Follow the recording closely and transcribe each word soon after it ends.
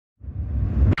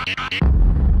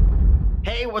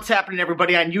Hey, what's happening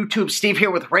everybody on YouTube? Steve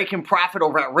here with Raiken Profit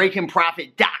over at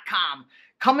RaikenProfit.com.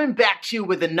 Coming back to you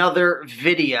with another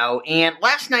video. And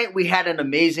last night we had an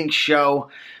amazing show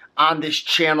on this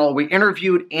channel. We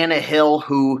interviewed Anna Hill,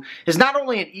 who is not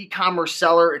only an e-commerce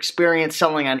seller, experienced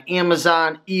selling on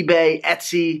Amazon, eBay,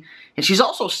 Etsy, and she's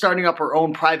also starting up her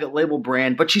own private label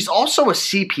brand, but she's also a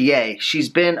CPA. She's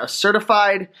been a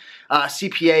certified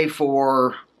CPA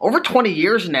for over 20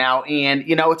 years now, and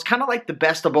you know, it's kind of like the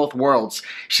best of both worlds.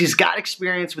 She's got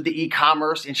experience with the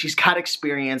e-commerce and she's got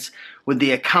experience with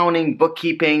the accounting,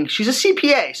 bookkeeping. She's a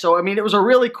CPA, so I mean, it was a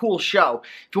really cool show.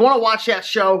 If you want to watch that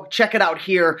show, check it out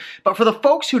here. But for the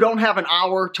folks who don't have an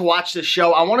hour to watch this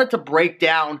show, I wanted to break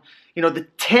down, you know, the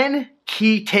 10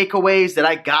 key takeaways that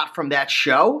I got from that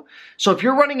show. So if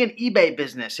you're running an eBay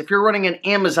business, if you're running an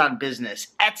Amazon business,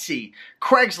 Etsy,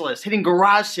 Craigslist, hitting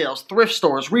garage sales, thrift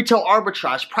stores, retail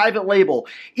arbitrage, private label,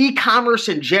 e-commerce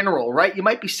in general, right? You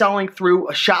might be selling through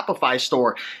a Shopify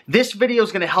store. This video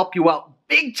is going to help you out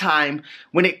big time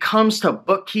when it comes to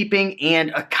bookkeeping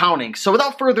and accounting. So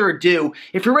without further ado,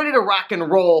 if you're ready to rock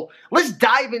and roll, let's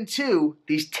dive into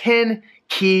these 10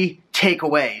 key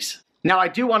takeaways. Now, I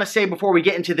do want to say before we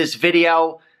get into this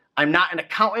video, I'm not an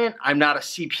accountant, I'm not a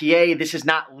CPA, this is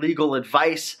not legal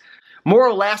advice. More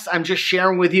or less, I'm just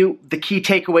sharing with you the key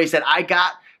takeaways that I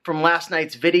got from last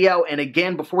night's video. And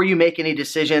again, before you make any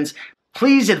decisions,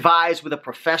 please advise with a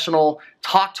professional,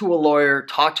 talk to a lawyer,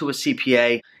 talk to a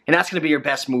CPA, and that's going to be your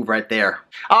best move right there.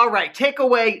 All right,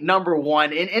 takeaway number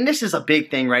one, and this is a big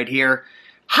thing right here,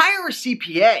 hire a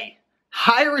CPA.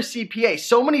 Hire a CPA.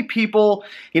 So many people,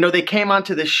 you know, they came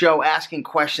onto this show asking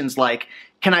questions like,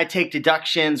 can I take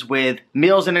deductions with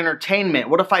meals and entertainment?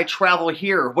 What if I travel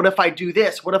here? What if I do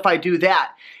this? What if I do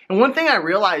that? And one thing I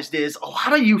realized is a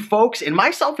lot of you folks, and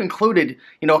myself included,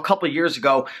 you know, a couple of years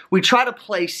ago, we try to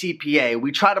play CPA,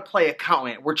 we try to play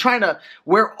accountant, we're trying to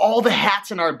wear all the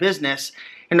hats in our business,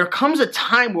 and there comes a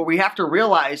time where we have to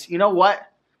realize, you know what?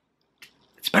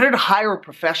 It's better to hire a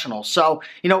professional. So,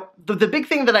 you know, the big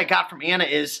thing that I got from Anna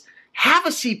is have a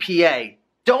CPA.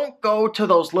 Don't go to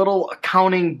those little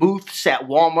accounting booths at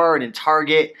Walmart and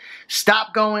Target.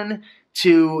 Stop going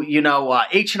to, you know,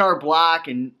 H&R Block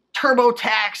and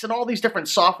TurboTax and all these different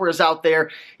softwares out there.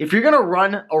 If you're going to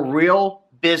run a real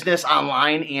business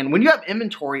online, and when you have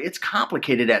inventory, it's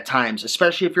complicated at times,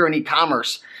 especially if you're in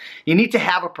e-commerce. You need to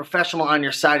have a professional on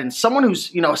your side and someone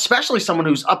who's, you know, especially someone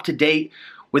who's up to date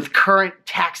with current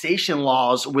taxation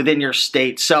laws within your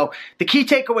state. So the key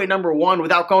takeaway number one,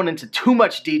 without going into too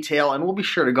much detail, and we'll be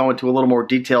sure to go into a little more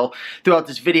detail throughout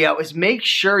this video, is make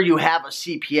sure you have a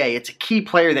CPA. It's a key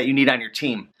player that you need on your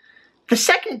team. The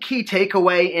second key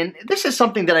takeaway, and this is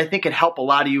something that I think could help a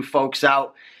lot of you folks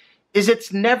out, is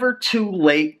it's never too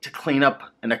late to clean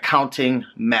up an accounting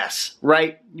mess,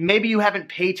 right? Maybe you haven't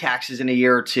paid taxes in a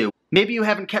year or two. Maybe you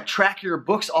haven't kept track of your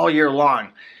books all year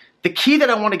long. The key that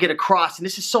I want to get across, and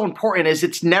this is so important, is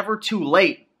it's never too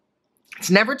late. It's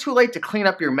never too late to clean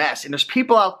up your mess. And there's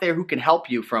people out there who can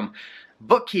help you, from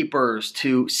bookkeepers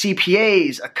to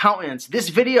CPAs, accountants. This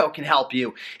video can help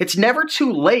you. It's never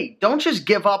too late. Don't just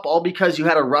give up all because you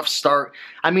had a rough start.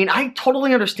 I mean, I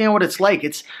totally understand what it's like.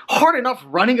 It's hard enough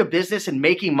running a business and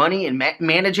making money and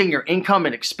managing your income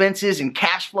and expenses and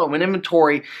cash flow and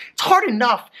inventory. It's hard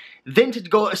enough then to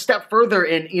go a step further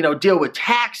and, you know, deal with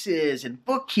taxes and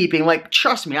bookkeeping. Like,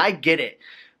 trust me, I get it.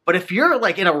 But if you're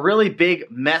like in a really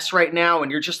big mess right now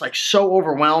and you're just like so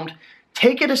overwhelmed,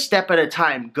 take it a step at a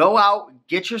time. Go out,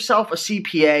 get yourself a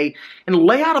CPA, and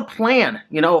lay out a plan,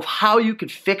 you know, of how you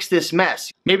could fix this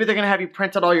mess. Maybe they're going to have you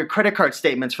print out all your credit card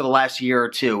statements for the last year or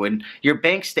two and your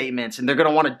bank statements, and they're going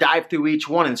to want to dive through each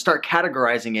one and start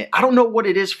categorizing it. I don't know what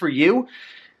it is for you,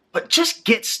 but just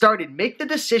get started. Make the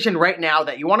decision right now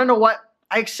that you want to know what?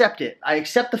 I accept it. I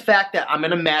accept the fact that I'm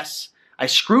in a mess. I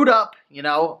screwed up, you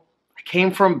know. I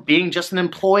came from being just an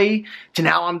employee to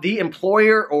now I'm the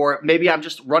employer, or maybe I'm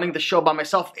just running the show by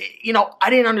myself. You know, I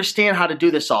didn't understand how to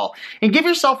do this all. And give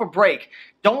yourself a break.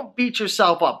 Don't beat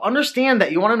yourself up. Understand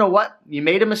that you want to know what? You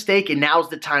made a mistake and now's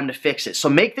the time to fix it. So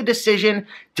make the decision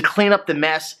to clean up the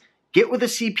mess. Get with a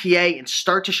CPA and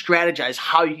start to strategize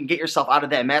how you can get yourself out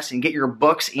of that mess and get your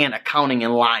books and accounting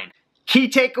in line. Key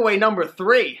takeaway number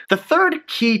three. The third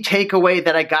key takeaway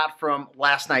that I got from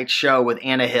last night's show with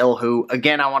Anna Hill, who,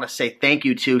 again, I want to say thank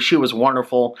you to, she was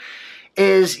wonderful,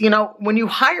 is, you know, when you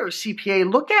hire a CPA,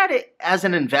 look at it as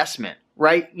an investment,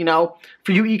 right? You know,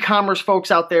 for you e-commerce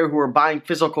folks out there who are buying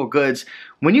physical goods,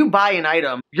 when you buy an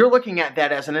item, you're looking at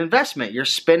that as an investment. You're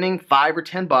spending $5 or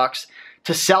 $10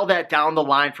 to sell that down the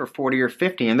line for 40 or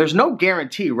 50. And there's no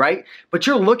guarantee, right? But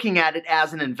you're looking at it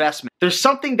as an investment. There's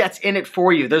something that's in it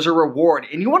for you. There's a reward.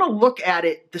 And you want to look at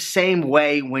it the same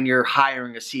way when you're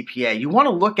hiring a CPA. You want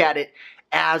to look at it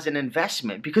as an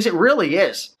investment because it really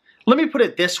is. Let me put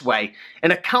it this way.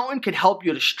 An accountant can help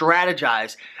you to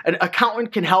strategize. An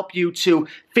accountant can help you to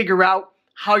figure out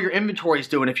how your inventory is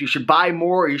doing, if you should buy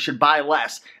more or you should buy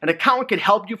less. An accountant can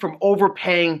help you from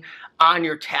overpaying on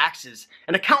your taxes.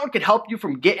 An accountant can help you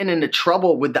from getting into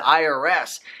trouble with the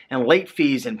IRS and late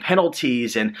fees and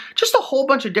penalties and just a whole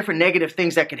bunch of different negative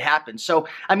things that could happen. So,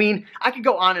 I mean, I could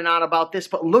go on and on about this,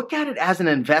 but look at it as an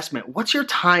investment. What's your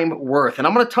time worth? And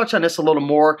I'm going to touch on this a little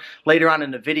more later on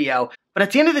in the video. But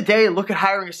at the end of the day, look at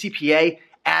hiring a CPA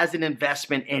as an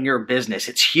investment in your business.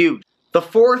 It's huge. The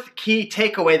fourth key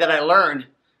takeaway that I learned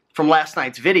from last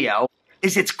night's video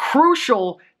is it's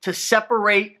crucial to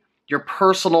separate your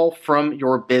personal from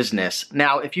your business.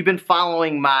 Now, if you've been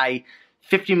following my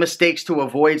 50 Mistakes to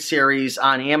Avoid series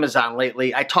on Amazon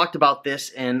lately, I talked about this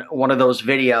in one of those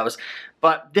videos.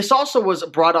 But this also was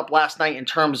brought up last night in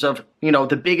terms of,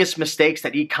 the biggest mistakes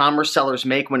that e-commerce sellers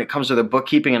make when it comes to their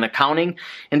bookkeeping and accounting,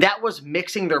 and that was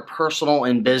mixing their personal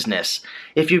and business.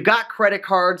 If you've got credit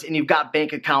cards and you've got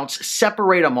bank accounts,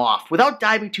 separate them off. Without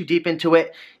diving too deep into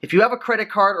it, if you have a credit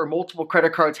card or multiple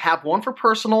credit cards, have one for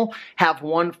personal, have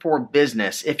one for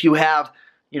business. If you have,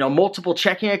 multiple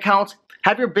checking accounts,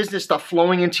 have your business stuff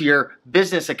flowing into your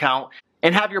business account,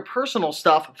 and have your personal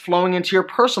stuff flowing into your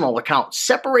personal account.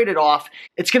 Separate it off.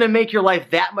 It's gonna make your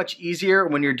life that much easier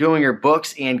when you're doing your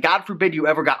books, and God forbid you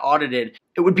ever got audited.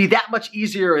 It would be that much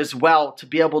easier as well to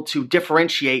be able to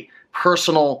differentiate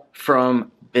personal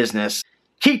from business.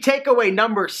 Key takeaway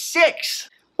number 6,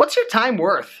 what's your time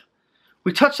worth?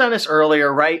 We touched on this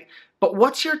earlier, right? But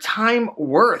what's your time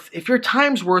worth? If your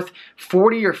time's worth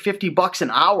 40 or 50 bucks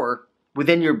an hour,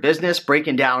 within your business,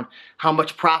 breaking down how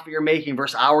much profit you're making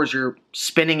versus hours you're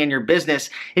spending in your business.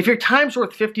 If your time's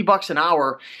worth 50 bucks an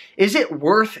hour, is it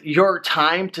worth your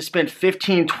time to spend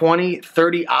 15, 20,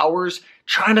 30 hours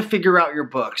trying to figure out your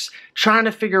books, trying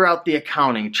to figure out the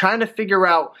accounting, trying to figure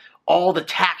out all the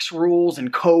tax rules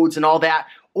and codes and all that?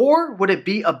 Or would it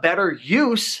be a better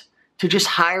use to just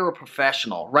hire a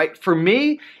professional, right? For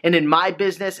me and in my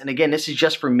business, and again, this is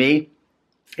just for me,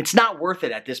 it's not worth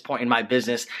it at this point in my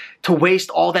business to waste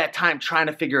all that time trying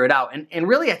to figure it out. And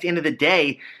really at the end of the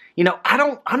day,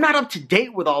 I'm not up to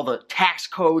date with all the tax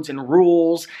codes and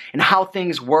rules and how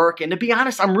things work. And to be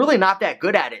honest, I'm really not that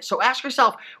good at it. So ask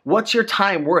yourself, what's your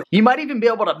time worth? You might even be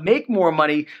able to make more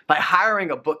money by hiring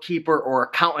a bookkeeper or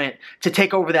accountant to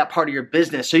take over that part of your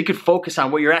business so you can focus on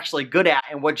what you're actually good at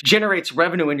and what generates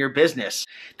revenue in your business.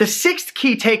 The 6th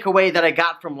key takeaway that I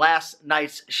got from last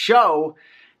night's show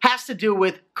has to do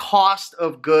with cost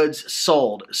of goods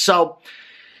sold. So,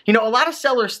 a lot of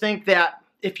sellers think that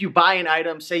if you buy an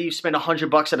item, say you spend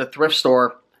 $100 at a thrift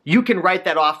store, you can write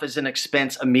that off as an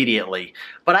expense immediately.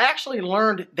 But I actually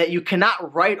learned that you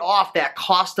cannot write off that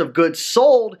cost of goods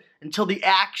sold until the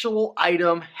actual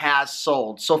item has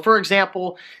sold. So for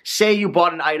example, say you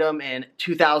bought an item in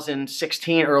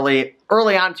 2016, early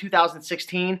on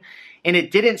 2016, and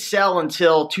it didn't sell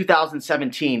until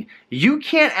 2017. You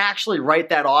can't actually write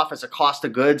that off as a cost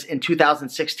of goods in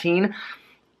 2016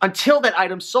 until that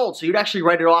item sold. So you'd actually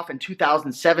write it off in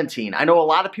 2017. I know a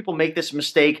lot of people make this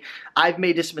mistake. I've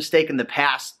made this mistake in the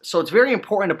past. So it's very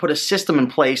important to put a system in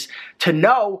place to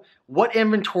know what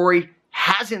inventory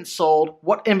hasn't sold,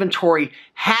 what inventory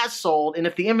has sold, and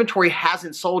if the inventory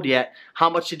hasn't sold yet, how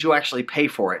much did you actually pay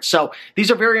for it? So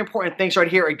these are very important things right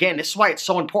here. Again, this is why it's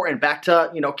so important. Back to,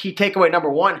 key takeaway number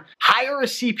 1, hire a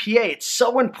CPA. It's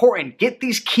so important. Get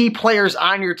these key players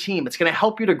on your team. It's going to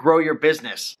help you to grow your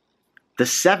business. The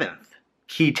 7th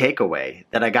key takeaway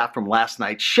that I got from last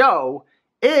night's show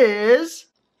is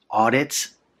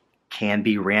audits can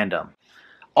be random.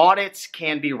 Audits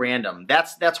can be random.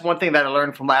 That's one thing that I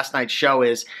learned from last night's show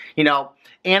is,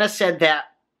 Anna said that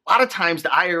a lot of times the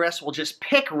IRS will just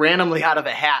pick randomly out of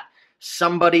a hat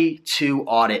somebody to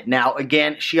audit. Now,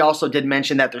 again, she also did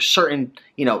mention that there's certain,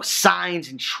 signs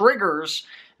and triggers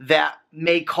that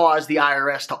may cause the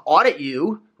IRS to audit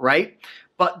you, right?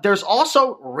 But there's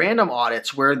also random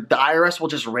audits where the IRS will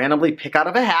just randomly pick out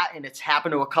of a hat, and it's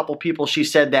happened to a couple people. She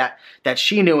said that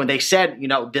she knew, and they said,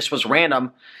 this was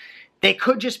random. They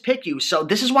could just pick you. So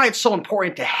this is why it's so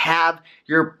important to have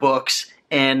your books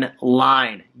in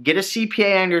line. Get a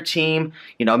CPA on your team,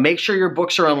 make sure your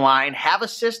books are in line, have a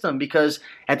system, because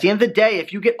at the end of the day,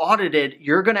 if you get audited,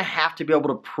 you're gonna have to be able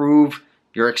to prove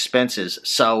your expenses.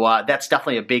 So that's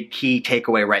definitely a big key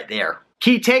takeaway right there.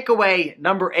 Key takeaway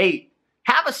number 8,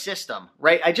 have a system,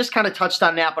 right? I just kind of touched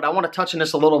on that, but I want to touch on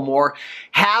this a little more.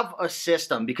 Have a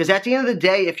system, because at the end of the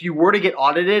day, if you were to get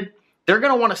audited, they're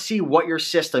going to want to see what your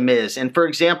system is. And for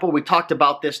example, we talked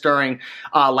about this during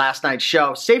last night's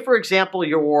show. Say, for example,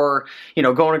 you're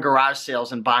going to garage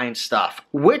sales and buying stuff.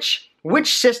 Which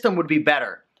system would be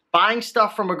better? Buying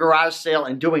stuff from a garage sale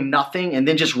and doing nothing and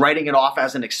then just writing it off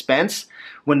as an expense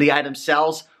when the item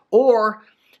sells, or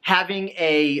having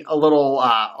a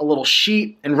little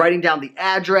sheet and writing down the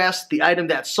address, the item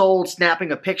that sold,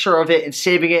 snapping a picture of it and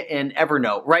saving it in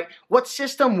Evernote, right? What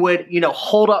system would,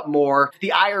 hold up more if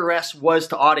the IRS was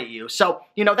to audit you? So,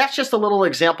 that's just a little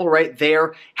example right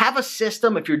there. Have a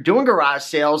system. If you're doing garage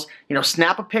sales,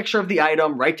 snap a picture of the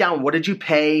item, write down what did you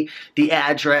pay, the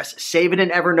address, save it in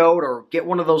Evernote, or get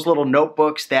one of those little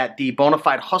notebooks that the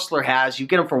Bonafide Hustler has. You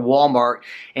get them from Walmart,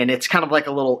 and it's kind of like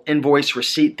a little invoice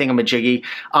receipt thingamajiggy.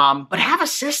 But have a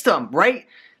system, right?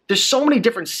 There's so many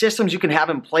different systems you can have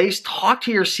in place. Talk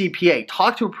to your CPA.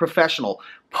 Talk to a professional.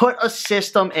 Put a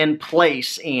system in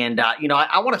place. And,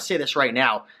 I want to say this right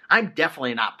now. I'm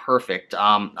definitely not perfect.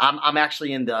 I'm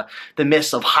actually in the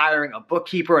midst of hiring a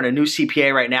bookkeeper and a new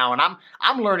CPA right now, and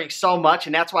I'm learning so much,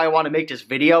 and that's why I want to make this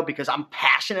video, because I'm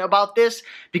passionate about this.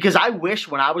 Because I wish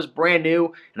when I was brand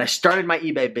new and I started my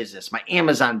eBay business, my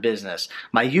Amazon business,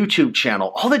 my YouTube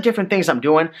channel, all the different things I'm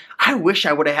doing, I wish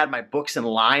I would have had my books in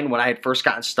line when I had first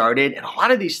gotten started. And a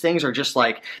lot of these things are just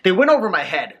like, they went over my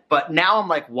head. But now I'm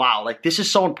like, wow, like this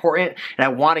is so important, and I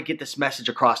want to get this message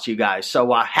across to you guys.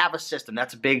 So have a system.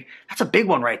 That's a big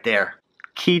one right there.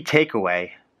 Key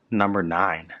takeaway number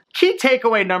 9. Key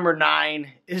takeaway number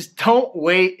 9 is don't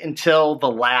wait until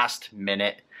the last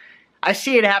minute. I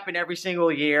see it happen every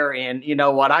single year, and you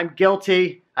know what? I'm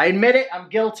guilty. I admit it. I'm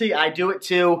guilty. I do it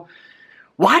too.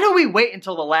 Why do we wait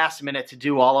until the last minute to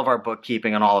do all of our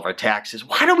bookkeeping and all of our taxes?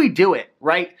 Why do we do it,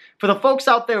 right? For the folks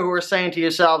out there who are saying to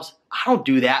yourselves, I don't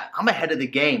do that. I'm ahead of the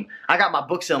game. I got my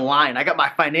books in line. I got my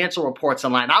financial reports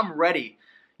in line. I'm ready.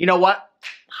 You know what?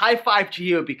 High five to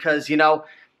you, because,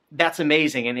 that's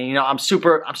amazing. And, I'm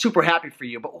super happy for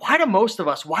you. But why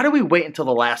do we wait until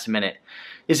the last minute?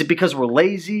 Is it because we're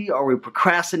lazy, or we're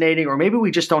procrastinating, or maybe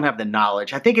we just don't have the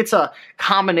knowledge? I think it's a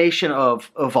combination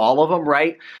of all of them,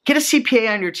 right? Get a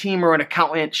CPA on your team or an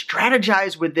accountant,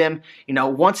 strategize with them,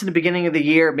 once in the beginning of the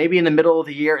year, maybe in the middle of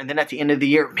the year, and then at the end of the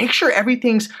year. Make sure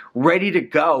everything's ready to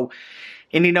go.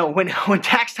 And when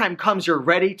tax time comes, you're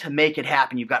ready to make it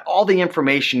happen. You've got all the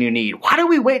information you need. Why do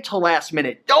we wait till the last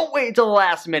minute? Don't wait until the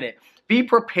last minute. Be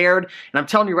prepared. And I'm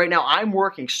telling you right now, I'm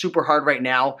working super hard right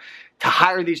now to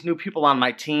hire these new people on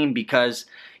my team, because,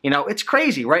 it's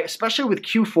crazy, right? Especially with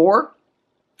Q4.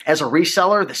 As a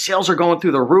reseller, the sales are going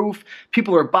through the roof.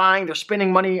 People are buying. They're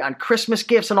spending money on Christmas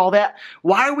gifts and all that.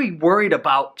 Why are we worried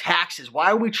about taxes? Why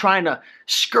are we trying to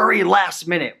scurry last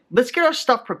minute? Let's get our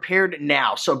stuff prepared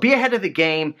now. So be ahead of the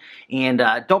game, and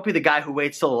don't be the guy who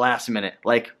waits till the last minute,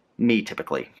 like me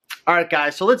typically. All right,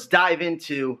 guys, so let's dive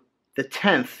into the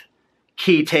 10th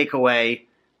key takeaway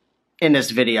in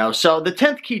this video. So the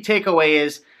 10th key takeaway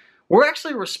is, we're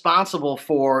actually responsible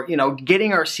for,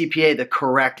 getting our CPA the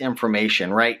correct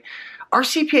information, right? Our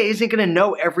CPA isn't going to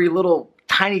know every little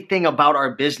tiny thing about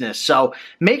our business. So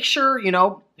make sure,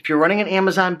 if you're running an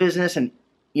Amazon business and,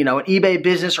 an eBay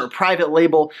business or a private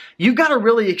label, you got to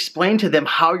really explain to them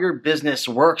how your business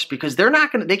works, because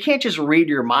they can't just read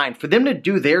your mind. For them to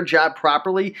do their job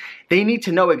properly, they need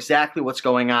to know exactly what's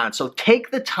going on. So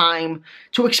take the time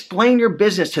to explain your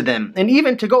business to them. And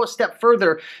even to go a step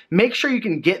further, make sure you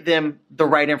can get them the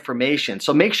right information.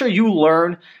 So make sure you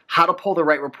learn how to pull the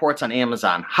right reports on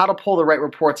Amazon, how to pull the right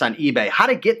reports on eBay, how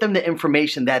to get them the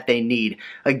information that they need.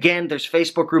 Again, there's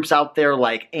Facebook groups out there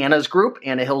like Anna's group,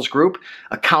 Anna Hill's group,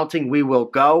 Accounting We Will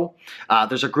Go.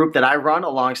 There's a group that I run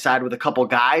alongside with a couple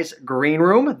guys, Green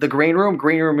Room, the Green Room,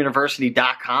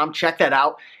 greenroomuniversity.com. Check that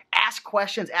out. Ask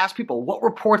questions, ask people, what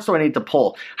reports do I need to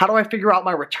pull? How do I figure out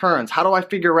my returns? How do I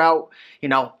figure out,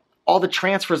 all the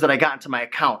transfers that I got into my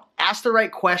account? Ask the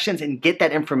right questions and get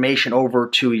that information over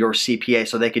to your CPA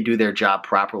so they can do their job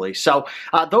properly. So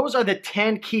those are the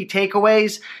 10 key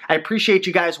takeaways. I appreciate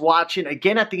you guys watching.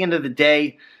 Again, at the end of the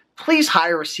day, please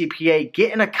hire a CPA,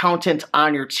 get an accountant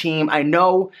on your team. I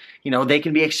know, they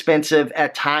can be expensive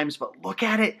at times, but look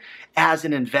at it as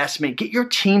an investment. Get your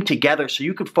team together so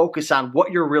you can focus on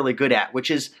what you're really good at,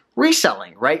 which is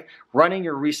reselling, right? Running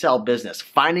your resale business,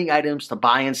 finding items to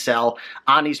buy and sell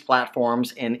on these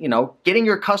platforms, and, getting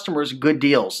your customers good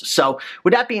deals. So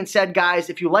with that being said, guys,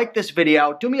 if you like this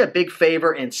video, do me a big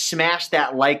favor and smash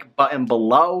that like button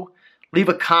below. leave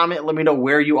a comment. Let me know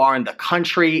where you are in the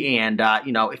country, and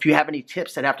you know, if you have any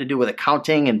tips that have to do with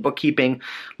accounting and bookkeeping,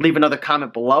 leave another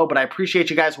comment below. But I appreciate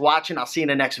you guys watching. I'll see you in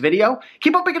the next video.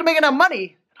 Keep up making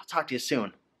money. I'll talk to you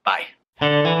soon. Bye.